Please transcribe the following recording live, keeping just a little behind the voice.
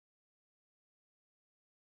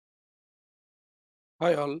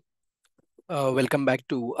Hi all, welcome back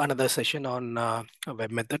to another session on web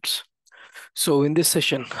methods. So in this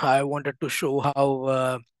session, I wanted to show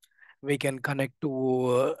how we can connect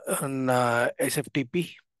to an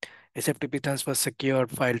SFTP. SFTP stands for Secure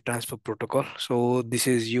File Transfer Protocol. So this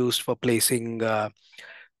is used for placing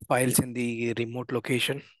files in the remote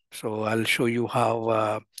location. So I'll show you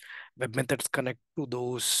how web methods connect to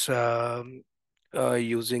those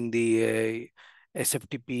using the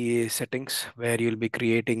SFTP settings, where you'll be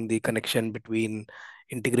creating the connection between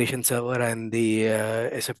integration server and the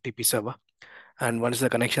SFTP server. And once the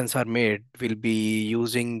connections are made, we'll be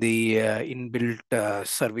using the inbuilt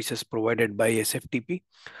services provided by SFTP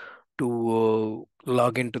to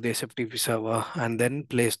log into the SFTP server and then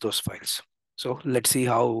place those files. So let's see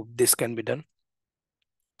how this can be done.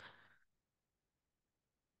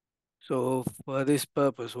 So for this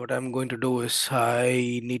purpose, what I'm going to do is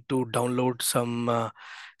I need to download some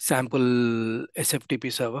sample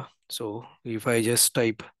SFTP server. So if I just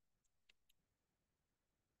type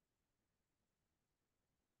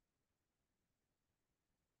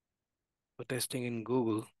for testing in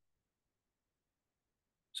Google,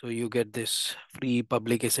 so you get this free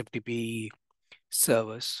public SFTP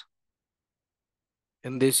servers.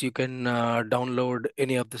 In this, you can download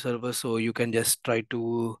any of the servers. So you can just try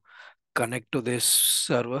to connect to this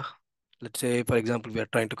server. Let's say, for example, we are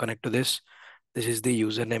trying to connect to this. This is the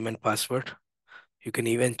username and password. You can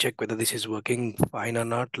even check whether this is working fine or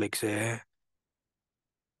not. Like say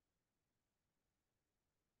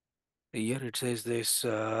here it says this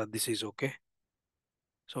is okay.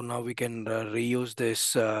 So now we can reuse this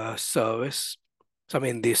service. I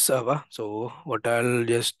mean this server. So what I'll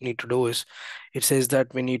just need to do is, it says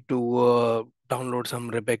that we need to download some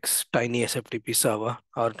Rebex tiny SFTP server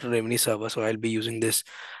or Remini server. So I'll be using this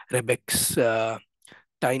Rebex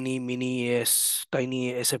tiny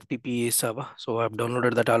SFTP server. So I've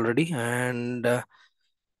downloaded that already, and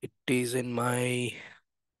it is in my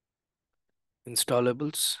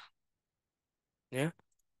installables. Yeah.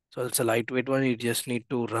 So it's a lightweight one. You just need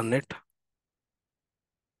to run it.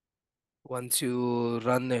 Once you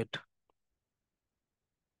run it,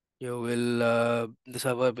 you will the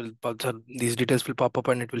server will these details will pop up,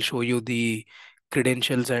 and it will show you the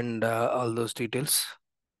credentials and all those details.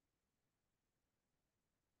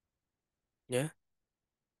 Yeah.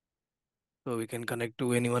 So we can connect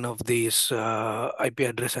to any one of these IP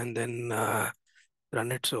address and then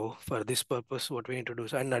run it. So for this purpose, what we need to do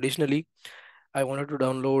is, and additionally, I wanted to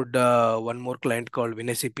download one more client called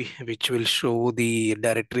WinSCP, which will show the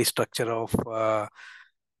directory structure of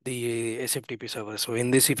the SFTP server. So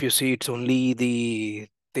in this, if you see, it's only the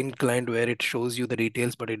thin client where it shows you the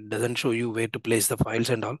details, but it doesn't show you where to place the files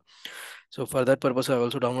and all. So for that purpose, I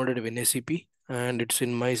also downloaded WinSCP, and it's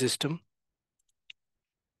in my system.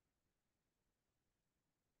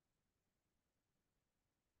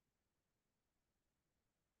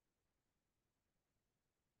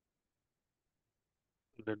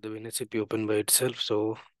 Let the WinSCP open by itself.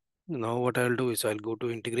 So now what I'll do is I'll go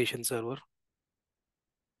to integration server,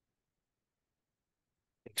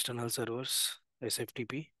 external servers,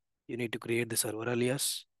 SFTP. You need to create the server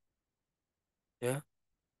alias. Yeah.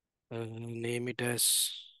 Name it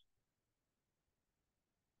as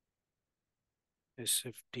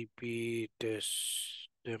SFTP test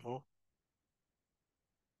demo.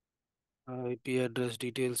 IP address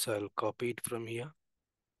details, I'll copy it from here.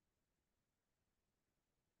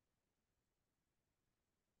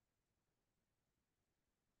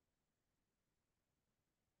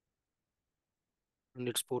 And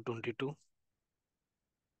it's port 22.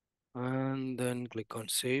 And then click on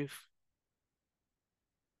save.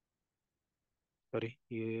 Sorry,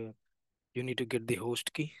 you need to get the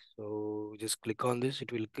host key. So just click on this.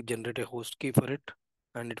 It will generate a host key for it,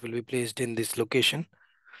 and it will be placed in this location.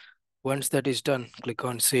 Once that is done, click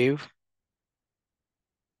on save.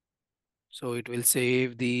 So it will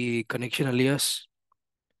save the connection alias.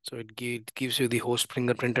 So it gives you the host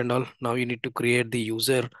fingerprint and all. Now you need to create the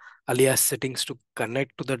user alias settings to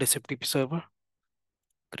connect to that SFTP server.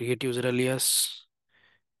 Create user alias.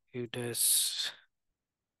 It as,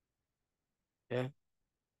 yeah,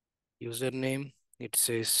 username. It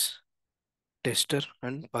says tester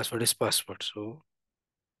and password is password. So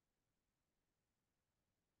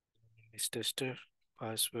is tester.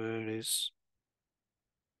 Password is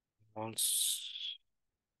false.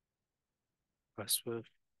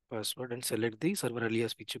 Password and select the server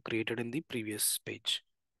alias which you created in the previous page.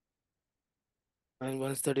 And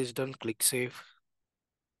once that is done, click save.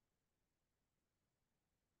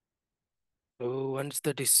 So once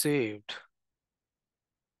that is saved,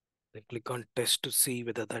 then click on test to see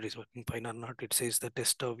whether that is working fine or not. It says the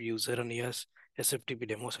test of user and yes, SFTP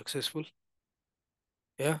demo successful.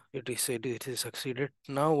 Yeah, it is succeeded.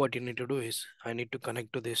 Now what you need to do is I need to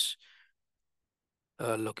connect to this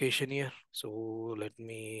location here. So let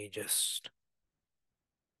me just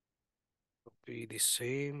copy the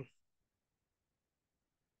same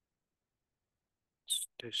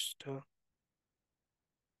test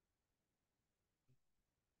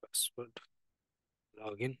password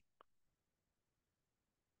login.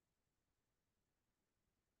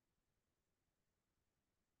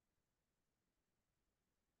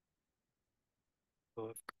 So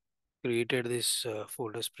I've created this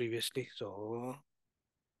folders previously. So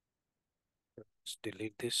let's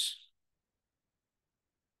delete this.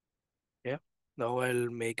 Yeah. Now I'll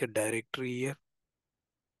make a directory here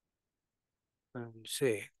and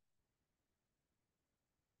say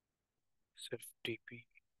SFTP.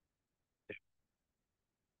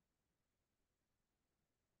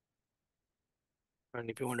 And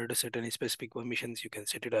if you wanted to set any specific permissions, you can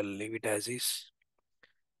set it. I'll leave it as is.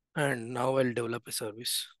 And now I'll develop a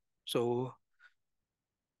service. So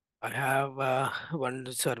I have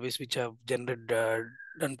one service which I've generated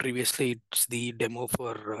done previously. It's the demo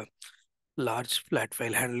for large flat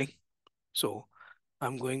file handling. So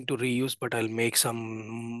I'm going to reuse, but I'll make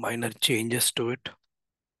some minor changes to it.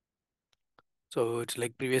 So it's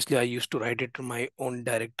like previously I used to write it to my own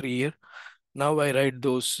directory here. Now I write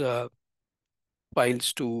those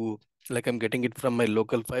files to, like I'm getting it from my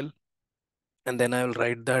local file, and then I will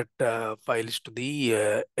write that files to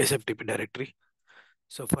the SFTP directory.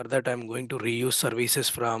 So for that, I'm going to reuse services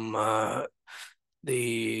from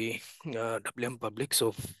the WM public.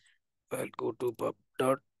 So I'll go to pub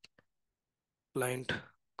dot client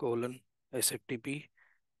colon SFTP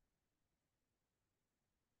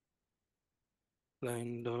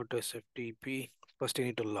client dot SFTP. First, you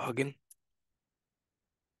need to log in.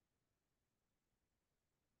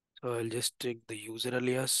 So I'll just take the user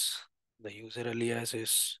alias. The user alias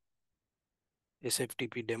is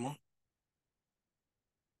SFTP demo,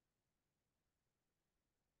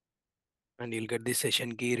 and you'll get the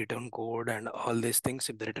session key, return code, and all these things.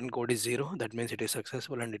 If the return code is 0, that means it is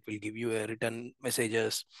successful, and it will give you a return message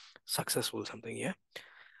as successful something. Yeah.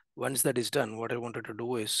 Once that is done, what I wanted to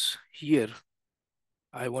do is here,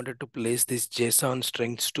 I wanted to place this JSON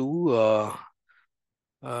strings to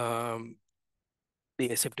um, the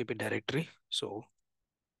SFTP directory. So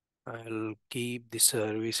I'll keep the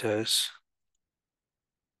service as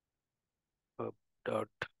pub dot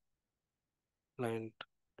client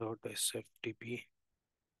dot SFTP.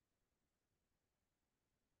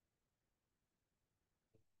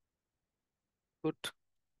 Put.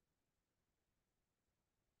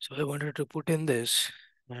 So I wanted to put in this,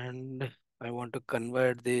 and I want to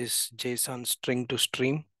convert this JSON string to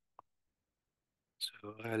stream.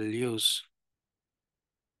 So I'll use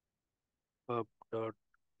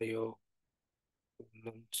pub.io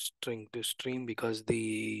string to stream because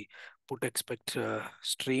the put expect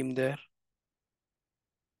stream there.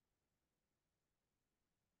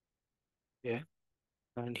 Yeah.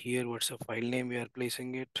 And here, what's the file name we are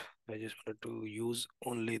placing it? I just wanted to use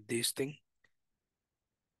only this thing.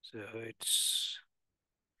 So it's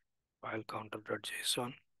file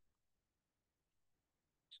counter.json.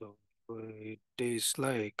 So it is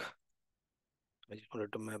like, I just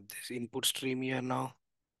wanted to map this input stream here now.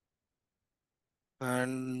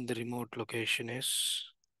 And the remote location is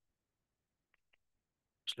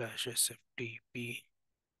 /SFTP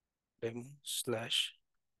demo slash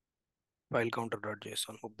file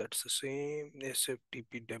counter.json. Hope that's the same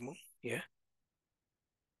SFTP demo. Yeah.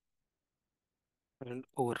 And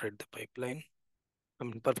override the pipeline. I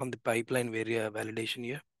mean, perform the pipeline validation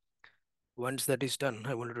here. Once that is done,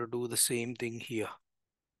 I wanted to do the same thing here.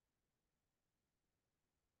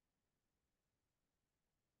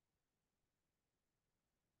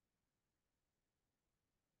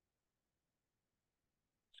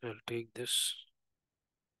 So I'll take this.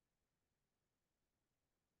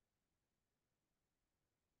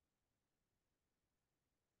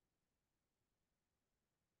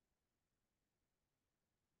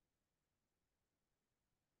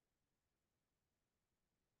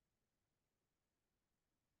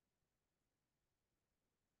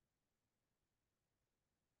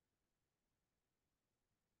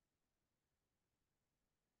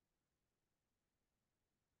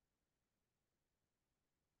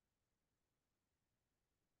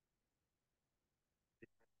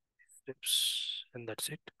 Steps, and that's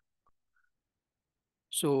it.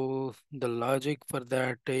 So the logic for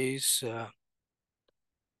that is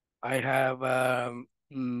I have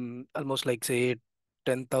almost like say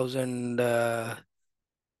 10,000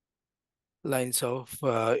 lines of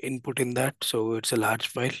input in that. So it's a large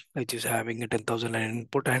file which is having a 10,000 line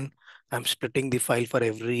input, and I'm splitting the file for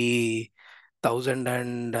every thousand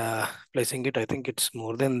and placing it. I think it's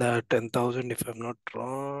more than that, 10,000 if I'm not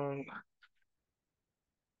wrong.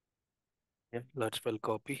 Yeah, large file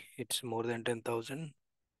copy. It's more than 10,000.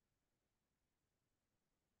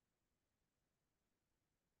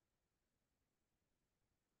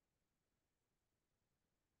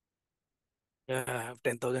 Yeah, I have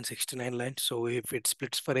 10,069 lines. So if it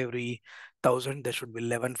splits for every thousand, there should be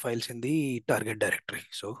 11 files in the target directory.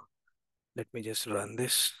 So let me just run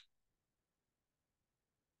this.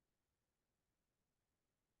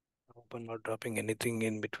 I hope I'm not dropping anything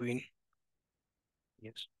in between.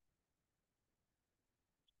 Yes,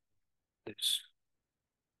 this.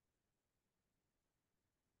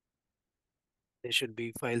 There should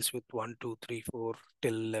be files with 1, 2, 3, 4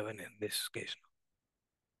 till 11 in this case.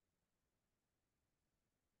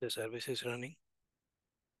 The service is running.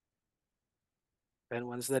 And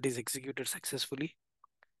once that is executed successfully,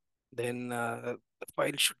 then the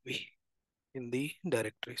file should be in the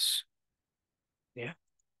directories. Yeah.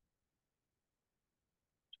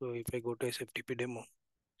 So if I go to SFTP demo,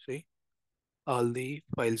 see, all the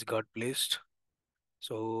files got placed.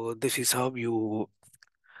 So this is how you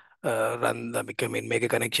make a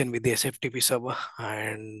connection with the SFTP server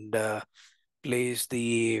and place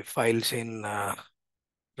the files in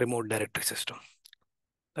remote directory system.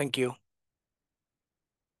 Thank you.